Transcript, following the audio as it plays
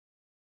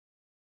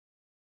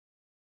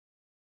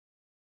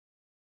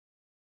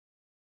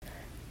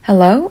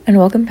Hello, and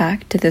welcome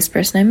back to This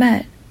Person I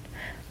Met.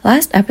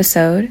 Last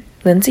episode,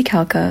 Linsay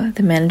Calka,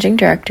 the managing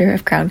director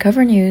of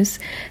Groundcover News,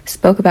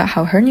 spoke about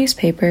how her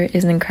newspaper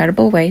is an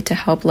incredible way to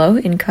help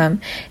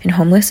low-income and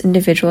homeless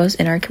individuals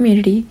in our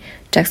community,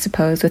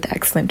 juxtaposed with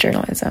excellent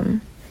journalism.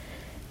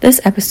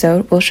 This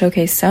episode will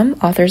showcase some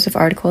authors of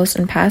articles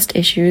in past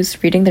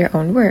issues reading their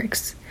own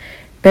works.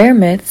 Bare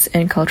Myths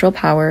and Cultural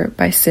Power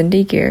by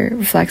Cindy Gere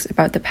reflects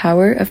about the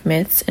power of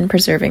myths in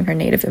preserving her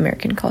Native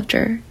American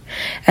culture.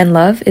 And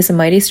Love is a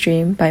Mighty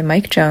Stream by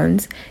Mike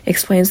Jones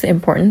explains the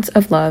importance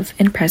of love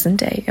in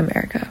present-day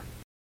America.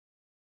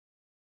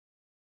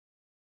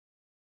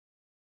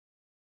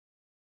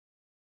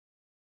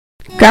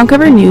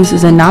 Groundcover News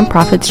is a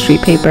nonprofit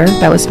street paper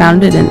that was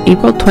founded in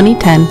April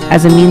 2010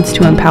 as a means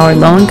to empower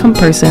low-income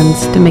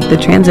persons to make the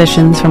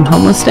transitions from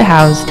homeless to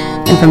housed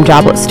and from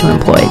jobless to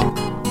employed.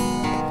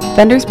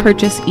 Vendors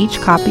purchase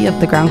each copy of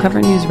the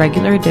Groundcover News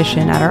regular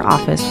edition at our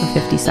office for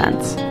 50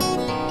 cents.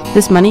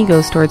 This money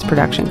goes towards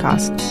production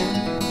costs.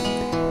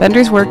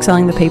 Vendors work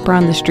selling the paper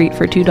on the street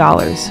for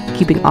 $2,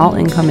 keeping all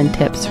income and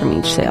tips from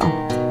each sale.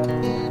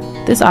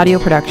 This audio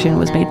production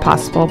was made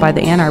possible by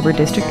the Ann Arbor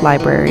District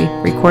Library,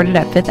 recorded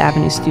at Fifth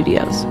Avenue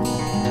Studios.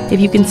 If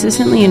you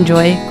consistently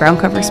enjoy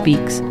Groundcover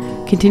Speaks,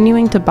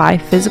 continuing to buy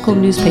physical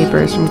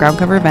newspapers from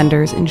Groundcover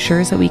vendors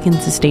ensures that we can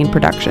sustain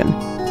production.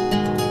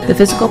 The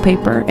physical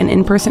paper and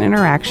in-person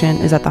interaction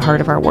is at the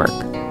heart of our work.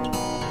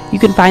 You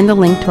can find the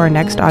link to our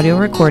next audio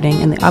recording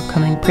in the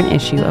upcoming print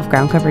issue of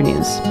Groundcover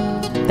News.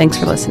 Thanks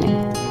for listening.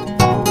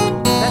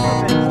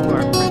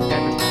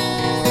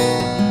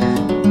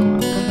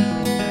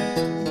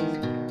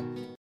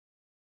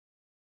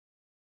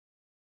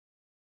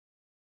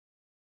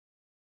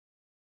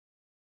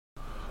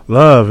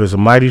 Love is a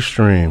Mighty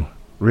Stream,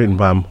 written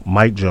by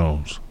Mike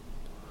Jones.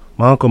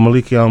 My uncle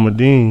Maliki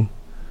Al-Madin,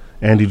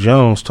 Andy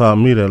Jones, taught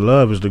me that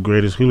love is the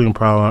greatest healing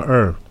power on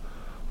earth.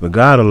 The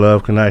God of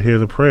love cannot hear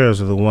the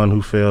prayers of the one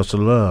who fails to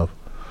love.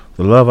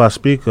 The love I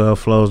speak of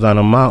flows down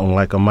a mountain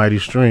like a mighty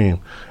stream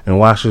and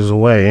washes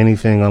away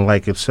anything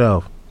unlike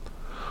itself.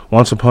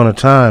 Once upon a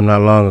time,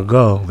 not long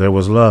ago, there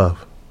was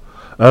love.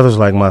 Others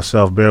like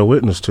myself bear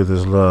witness to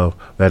this love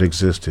that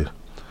existed.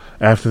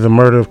 After the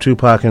murder of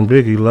Tupac and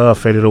Biggie, love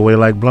faded away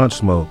like blunt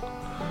smoke.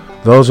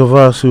 Those of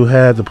us who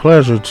had the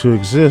pleasure to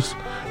exist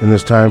in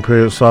this time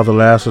period saw the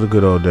last of the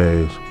good old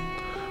days.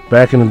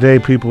 Back in the day,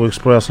 people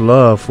expressed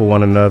love for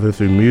one another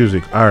through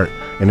music, art,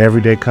 and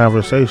everyday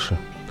conversation.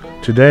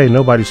 Today,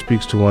 nobody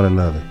speaks to one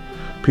another.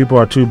 People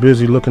are too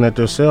busy looking at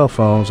their cell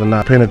phones and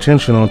not paying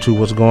attention onto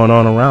what's going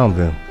on around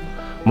them.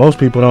 Most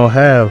people don't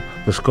have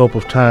the scope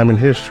of time and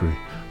history.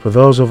 For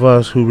those of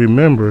us who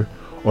remember,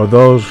 or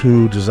those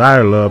who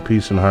desire love,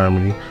 peace, and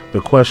harmony, the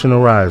question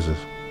arises,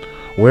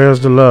 where is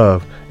the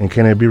love, and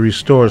can it be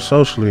restored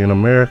socially in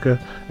America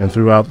and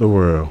throughout the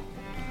world?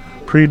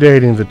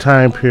 Predating the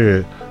time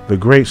period, the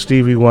great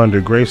Stevie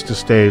Wonder graced the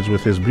stage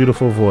with his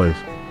beautiful voice.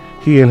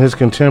 He and his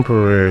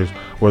contemporaries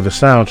were the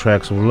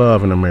soundtracks of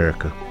love in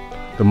America.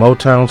 The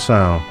Motown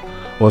sound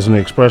was an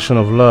expression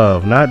of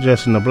love, not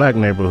just in the black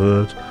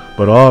neighborhoods,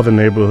 but all the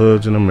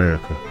neighborhoods in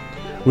America.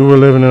 We were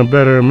living in a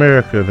better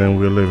America than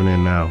we're living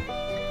in now.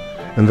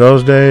 In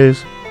those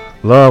days,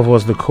 love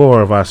was the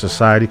core of our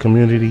society,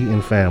 community,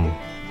 and family.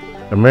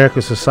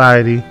 America's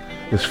society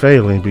is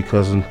failing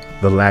because of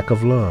the lack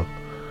of love.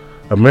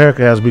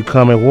 America has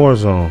become a war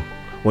zone.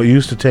 What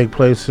used to take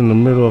place in the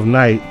middle of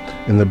night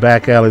in the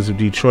back alleys of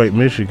Detroit,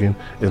 Michigan,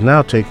 is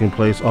now taking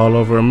place all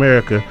over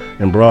America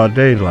in broad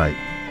daylight.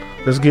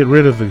 Let's get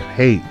rid of the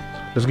hate.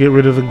 Let's get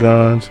rid of the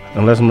guns,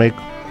 and let's make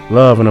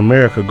love in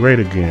America great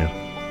again.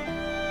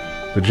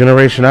 The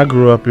generation I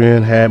grew up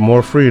in had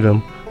more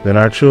freedom than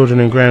our children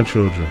and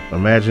grandchildren.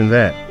 Imagine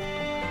that.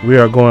 We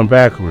are going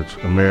backwards,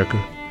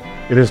 America.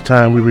 It is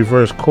time we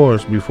reverse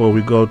course before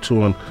we go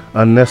to an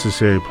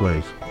unnecessary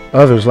place.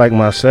 Others, like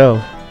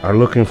myself, are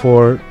looking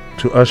forward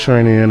to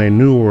ushering in a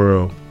new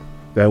world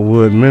that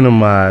would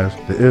minimize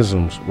the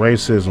isms,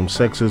 racism,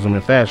 sexism,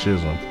 and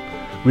fascism.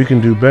 We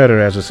can do better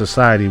as a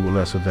society with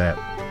less of that.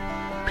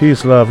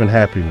 Peace, love, and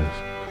happiness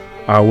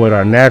are what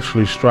are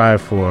naturally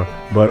strived for,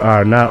 but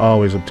are not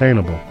always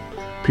obtainable.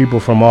 People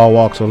from all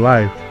walks of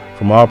life,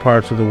 from all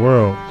parts of the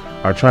world,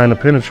 are trying to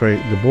penetrate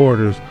the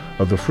borders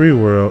of the free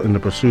world in the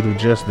pursuit of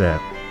just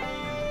that.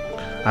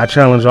 I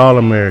challenge all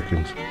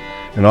Americans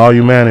and all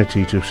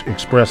humanity to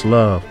express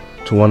love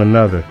to one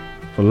another,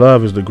 for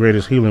love is the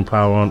greatest healing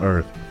power on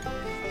earth.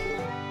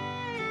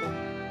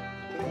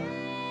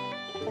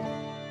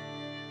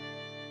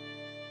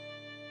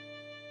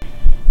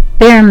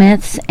 Bare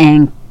Myths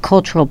and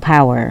Cultural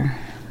Power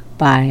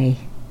by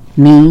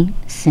me,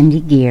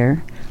 Cindy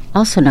Gere,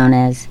 also known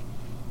as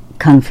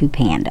Kung Fu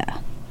Panda.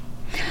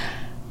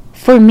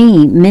 For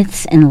me,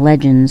 myths and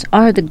legends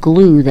are the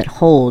glue that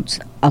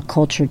holds a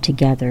culture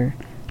together.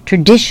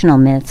 Traditional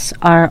myths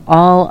are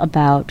all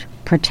about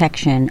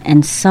protection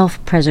and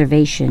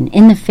self-preservation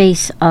in the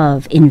face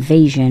of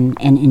invasion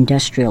and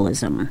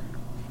industrialism.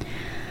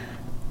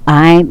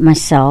 I,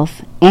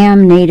 myself,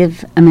 am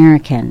Native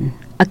American,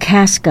 a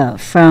Casca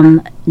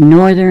from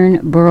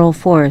northern Burrell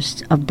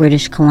Forest of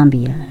British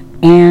Columbia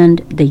and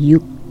the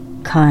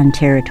Yukon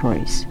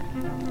Territories.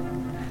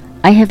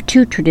 I have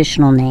two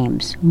traditional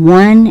names.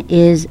 One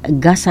is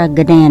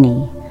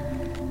Gusagadani,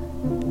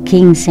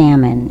 King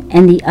Salmon,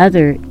 and the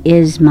other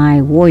is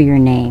my warrior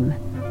name,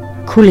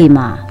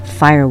 Kulima,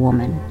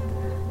 Firewoman.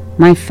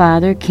 My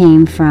father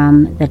came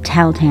from the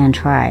Tahltan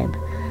tribe,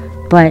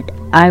 but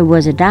I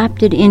was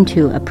adopted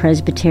into a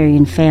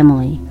Presbyterian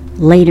family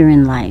later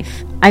in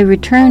life. I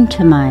returned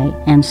to my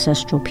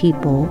ancestral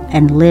people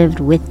and lived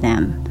with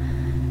them.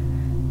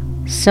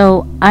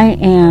 So I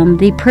am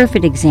the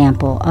perfect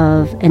example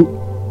of an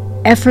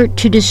effort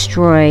to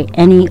destroy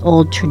any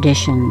old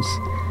traditions,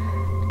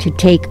 to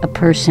take a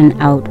person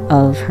out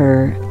of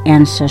her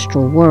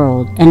ancestral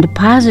world and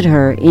deposit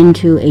her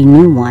into a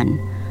new one.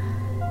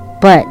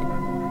 But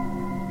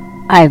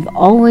I've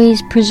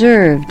always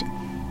preserved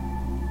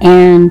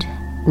and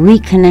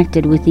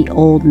reconnected with the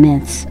old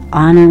myths,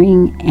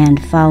 honoring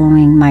and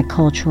following my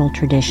cultural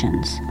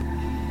traditions.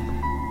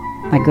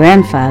 My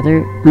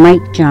grandfather,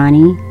 Mike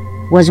Johnny,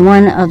 was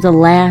one of the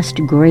last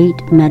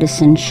great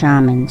medicine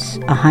shamans,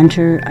 a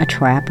hunter, a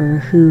trapper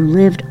who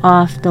lived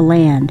off the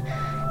land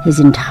his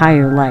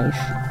entire life.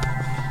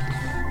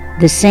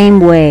 The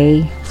same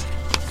way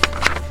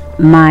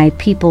my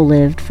people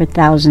lived for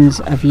thousands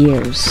of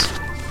years.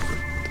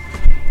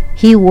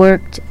 He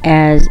worked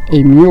as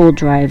a mule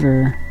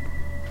driver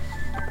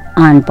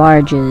on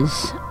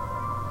barges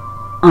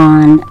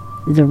on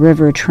the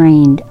river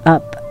trained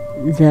up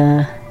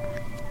the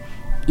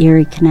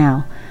Erie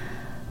Canal.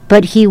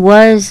 But he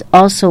was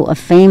also a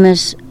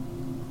famous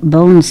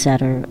bone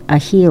setter, a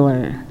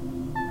healer.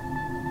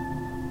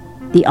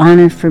 The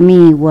honor for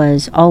me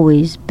was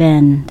always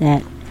been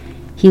that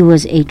he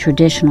was a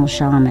traditional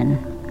shaman.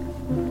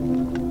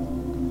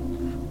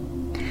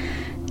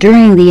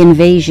 During the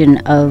invasion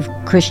of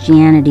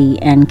Christianity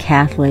and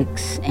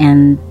Catholics,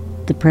 and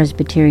the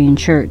Presbyterian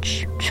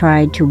Church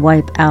tried to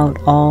wipe out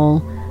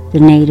all the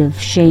native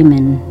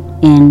shaman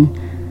in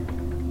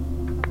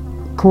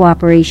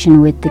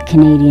cooperation with the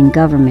Canadian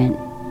government.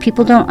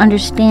 People don't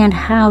understand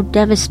how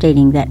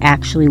devastating that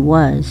actually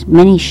was.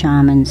 Many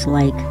shamans,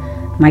 like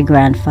my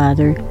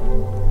grandfather,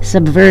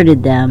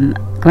 subverted them.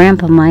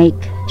 Grandpa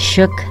Mike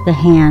shook the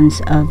hands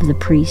of the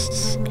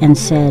priests and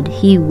said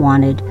he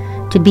wanted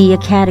to be a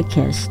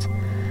catechist,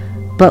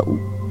 but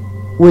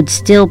would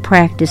still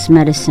practice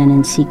medicine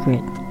in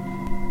secret.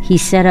 He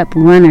set up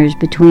runners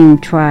between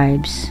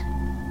tribes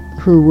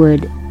who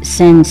would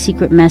send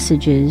secret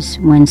messages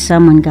when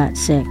someone got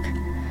sick,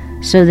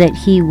 so that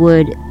he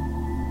would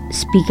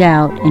speak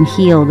out and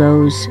heal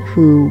those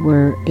who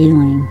were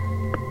ailing.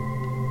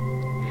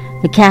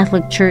 The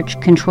Catholic Church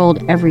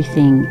controlled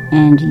everything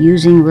and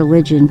using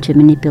religion to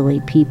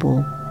manipulate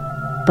people,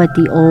 but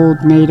the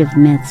old native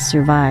myths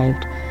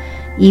survived,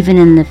 even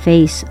in the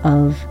face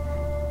of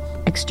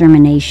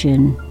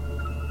extermination.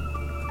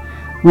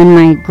 When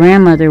my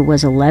grandmother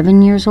was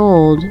 11 years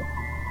old,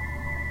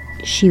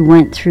 she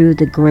went through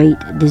the Great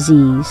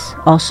Disease,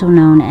 also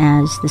known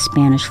as the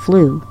Spanish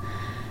flu.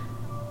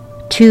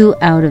 2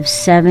 out of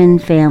 7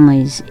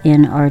 families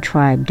in our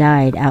tribe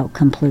died out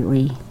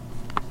completely.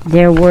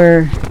 There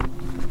were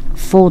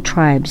full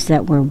tribes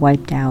that were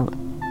wiped out.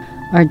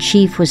 Our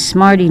chief was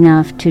smart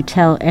enough to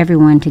tell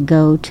everyone to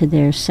go to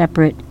their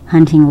separate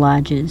hunting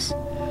lodges,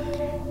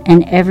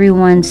 and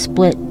everyone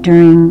split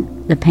during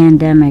the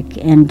pandemic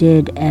and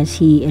did as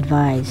he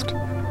advised.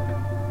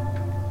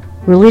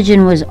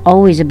 Religion was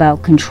always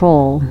about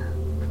control,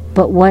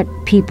 but what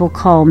people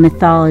call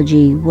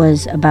mythology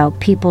was about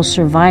people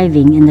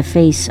surviving in the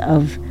face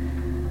of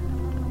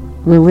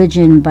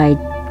religion by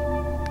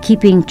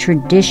keeping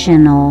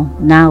traditional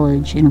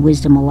knowledge and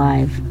wisdom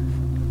alive.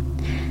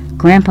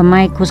 Grandpa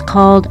Mike was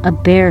called a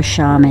bear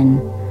shaman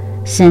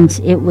since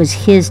it was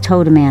his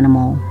totem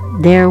animal.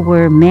 There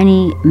were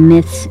many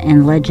myths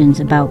and legends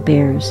about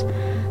bears.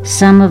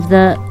 Some of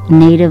the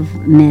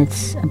native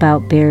myths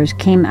about bears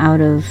came out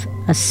of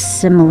a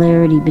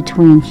similarity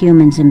between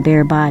humans and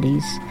bear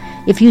bodies.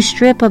 If you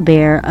strip a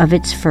bear of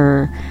its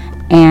fur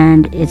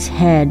and its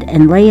head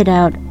and lay it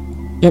out,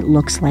 it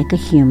looks like a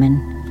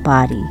human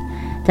body.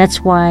 That's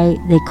why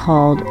they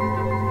called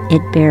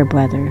it Bear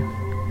Brother.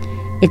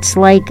 It's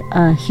like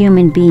a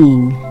human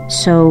being,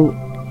 so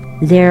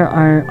there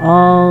are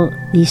all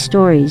these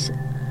stories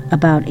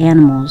about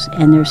animals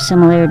and their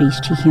similarities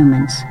to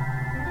humans.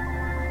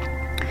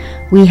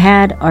 We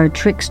had our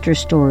trickster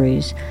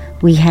stories.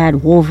 We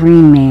had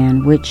Wolverine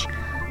Man, which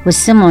was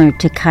similar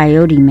to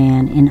Coyote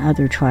Man in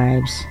other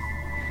tribes.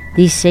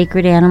 These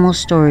sacred animal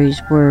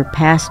stories were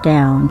passed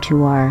down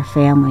to our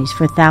families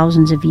for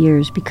thousands of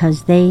years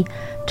because they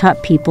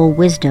taught people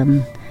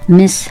wisdom.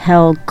 Myths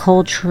held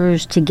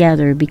cultures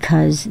together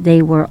because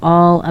they were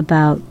all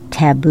about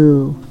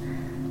taboo,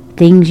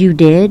 things you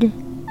did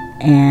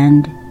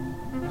and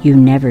you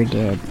never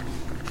did.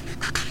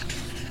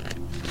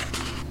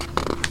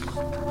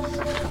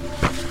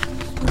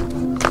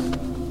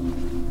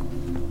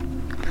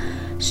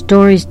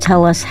 Stories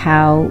tell us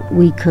how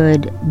we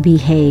could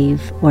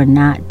behave or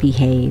not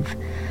behave.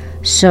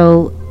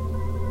 So,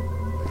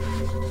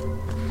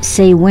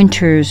 say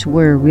winters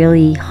were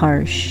really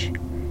harsh,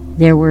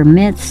 there were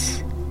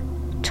myths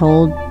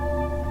told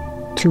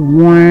to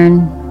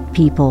warn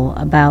people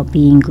about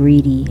being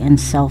greedy and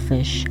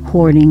selfish,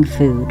 hoarding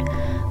food.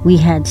 We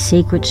had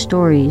sacred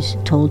stories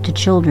told to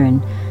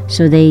children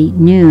so they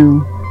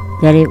knew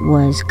that it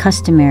was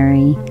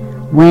customary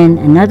when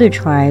another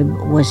tribe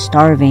was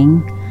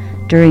starving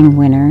during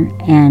winter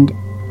and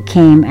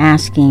came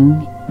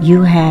asking,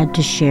 you had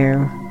to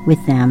share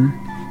with them.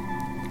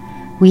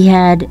 We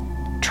had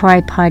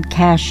tripod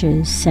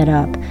caches set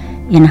up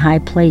in high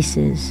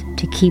places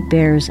to keep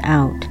bears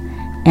out,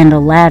 and a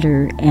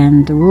ladder,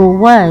 and the rule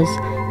was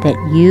that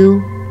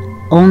you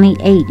only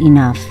ate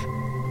enough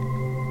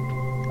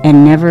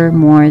and never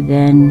more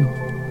than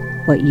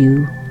what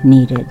you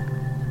needed.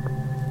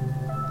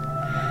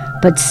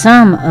 But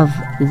some of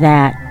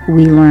that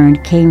we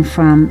learned came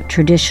from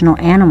traditional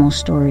animal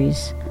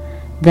stories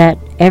that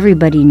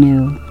everybody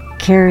knew,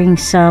 carrying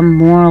some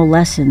moral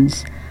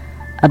lessons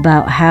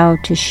about how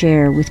to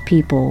share with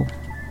people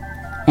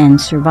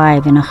and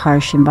survive in a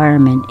harsh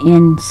environment.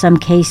 In some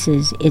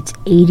cases, it's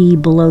 80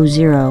 below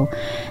zero,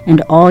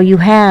 and all you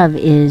have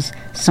is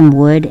some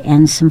wood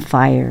and some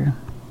fire.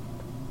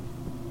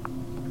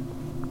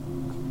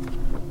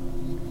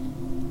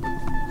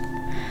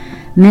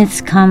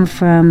 Myths come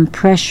from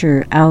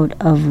pressure out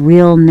of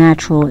real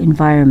natural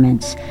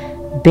environments.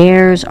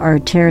 Bears are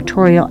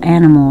territorial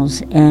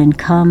animals and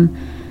come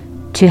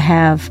to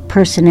have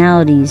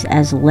personalities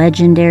as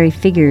legendary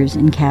figures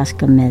in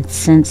Calka myths,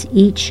 since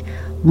each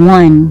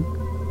one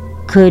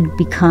could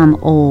become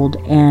old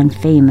and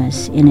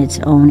famous in its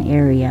own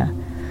area.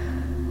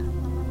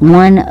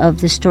 One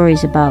of the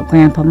stories about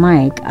Grandpa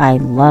Mike, I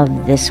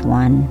love this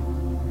one,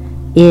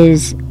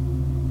 is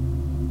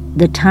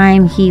the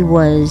time he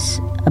was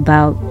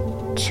about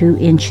 2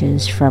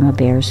 inches from a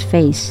bear's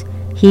face.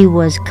 He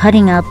was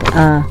cutting up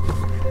a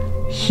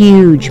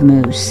huge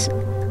moose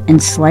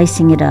and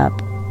slicing it up.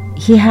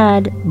 He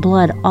had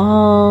blood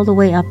all the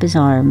way up his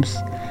arms,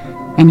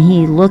 and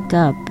he looked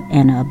up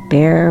and a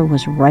bear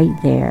was right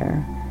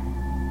there.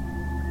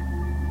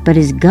 But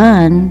his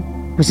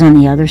gun was on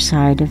the other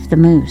side of the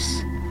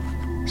moose.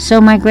 So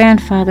my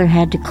grandfather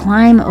had to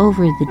climb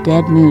over the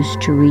dead moose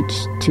to reach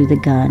to the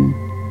gun.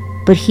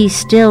 But he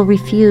still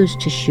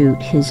refused to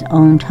shoot his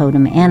own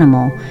totem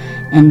animal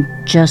and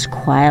just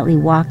quietly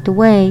walked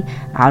away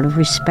out of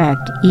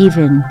respect,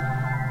 even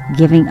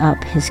giving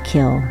up his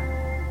kill.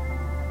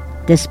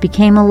 This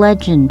became a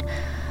legend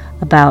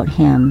about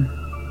him,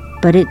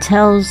 but it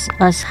tells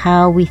us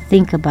how we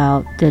think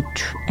about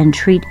and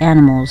treat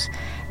animals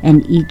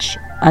and each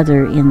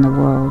other in the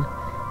world.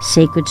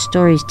 Sacred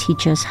stories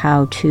teach us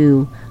how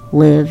to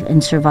live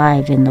and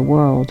survive in the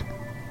world.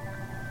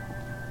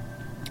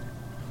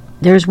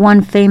 There's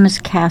one famous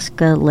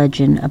Calka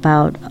legend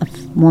about a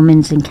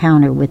woman's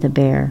encounter with a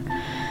bear.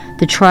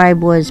 The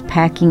tribe was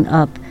packing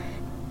up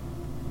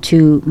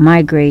to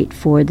migrate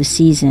for the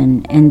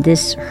season, and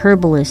this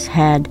herbalist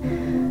had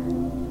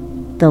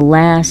the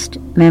last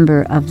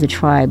member of the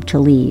tribe to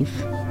leave.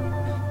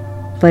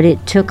 But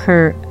it took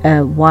her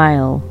a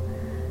while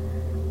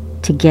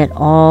to get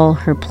all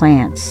her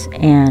plants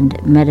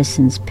and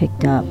medicines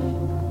picked up.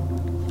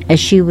 As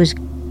she was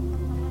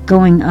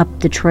going up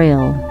the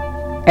trail,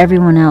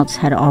 everyone else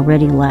had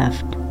already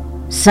left.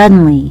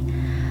 Suddenly,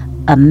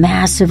 a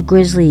massive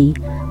grizzly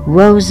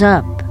rose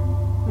up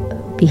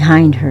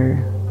behind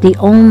her. The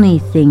only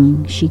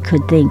thing she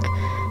could think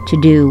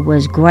to do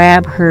was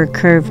grab her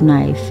curved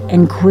knife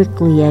and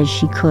quickly as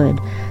she could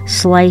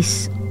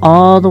slice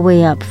all the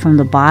way up from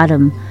the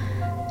bottom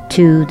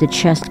to the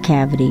chest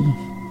cavity.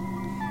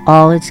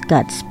 All its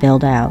guts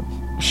spilled out.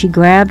 She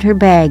grabbed her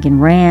bag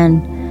and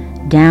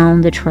ran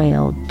down the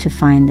trail to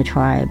find the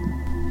tribe.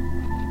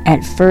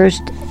 At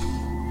first,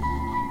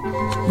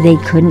 they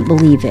couldn't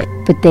believe it,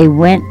 but they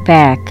went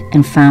back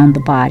and found the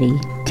body,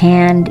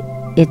 tanned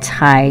its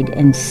hide,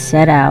 and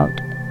set out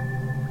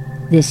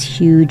this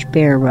huge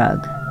bear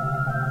rug.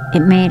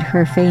 It made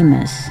her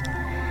famous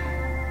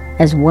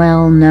as a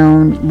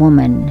well-known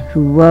woman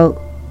who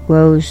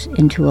rose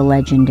into a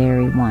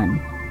legendary one,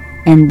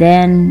 and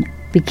then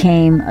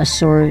became a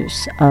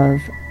source of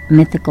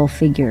mythical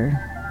figure.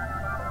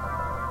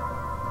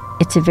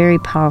 It's a very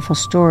powerful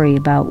story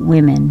about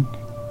women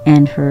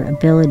and her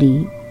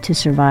ability to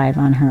survive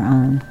on her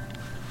own.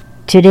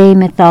 Today,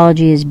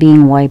 mythology is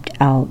being wiped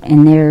out,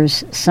 and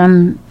there's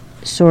some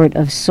sort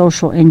of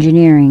social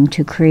engineering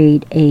to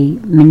create a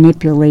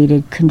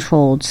manipulated,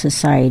 controlled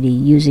society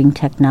using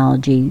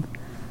technology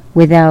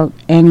without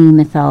any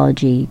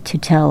mythology to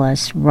tell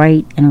us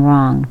right and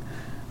wrong.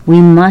 We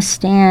must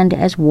stand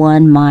as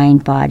one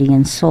mind, body,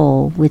 and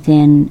soul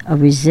within a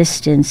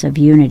resistance of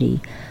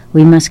unity.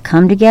 We must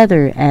come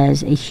together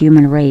as a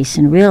human race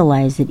and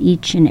realize that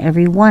each and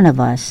every one of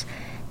us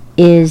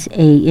is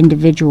an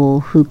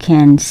individual who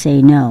can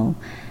say no,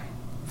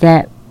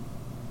 that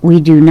we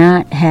do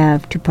not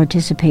have to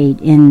participate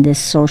in this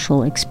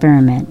social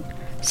experiment.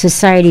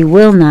 Society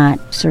will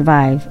not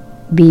survive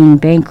being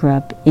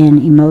bankrupt in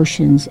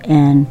emotions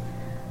and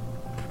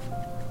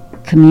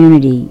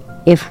community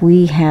if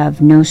we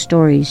have no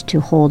stories to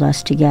hold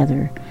us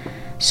together.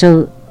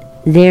 So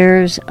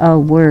there's a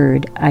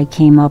word I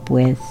came up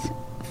with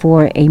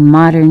for a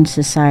modern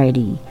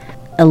society.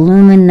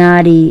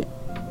 Illuminati,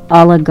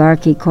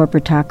 oligarchy,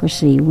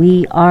 corporatocracy.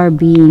 We are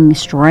being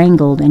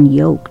strangled and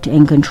yoked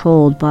and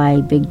controlled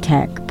by big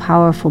tech,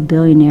 powerful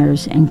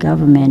billionaires and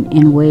government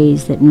in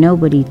ways that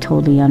nobody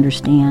totally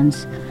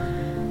understands.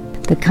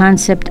 The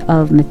concept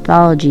of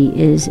mythology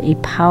is a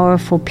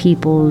powerful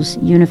people's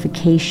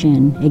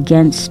unification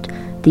against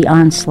the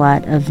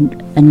onslaught of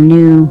a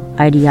new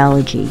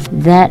ideology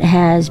that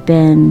has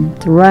been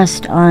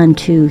thrust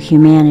onto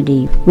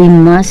humanity. We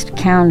must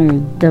counter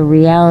the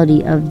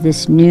reality of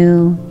this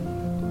new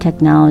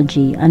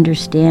technology,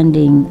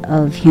 understanding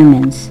of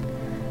humans,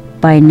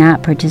 by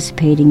not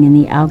participating in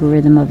the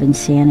algorithm of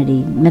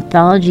insanity.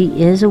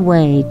 Mythology is a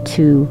way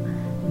to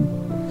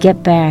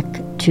get back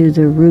to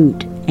the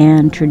root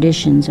and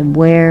traditions of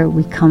where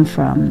we come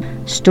from.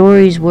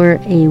 Stories were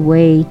a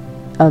way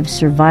of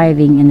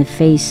surviving in the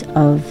face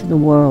of the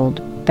world.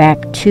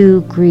 Back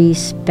to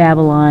Greece,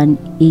 Babylon,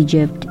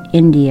 Egypt,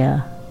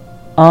 India,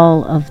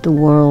 all of the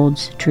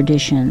world's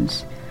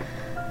traditions.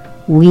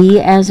 We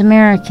as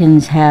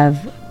Americans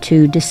have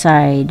to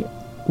decide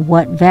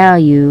what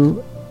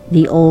value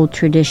the old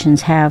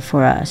traditions have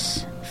for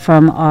us,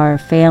 from our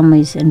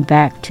families and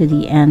back to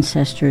the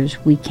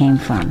ancestors we came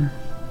from.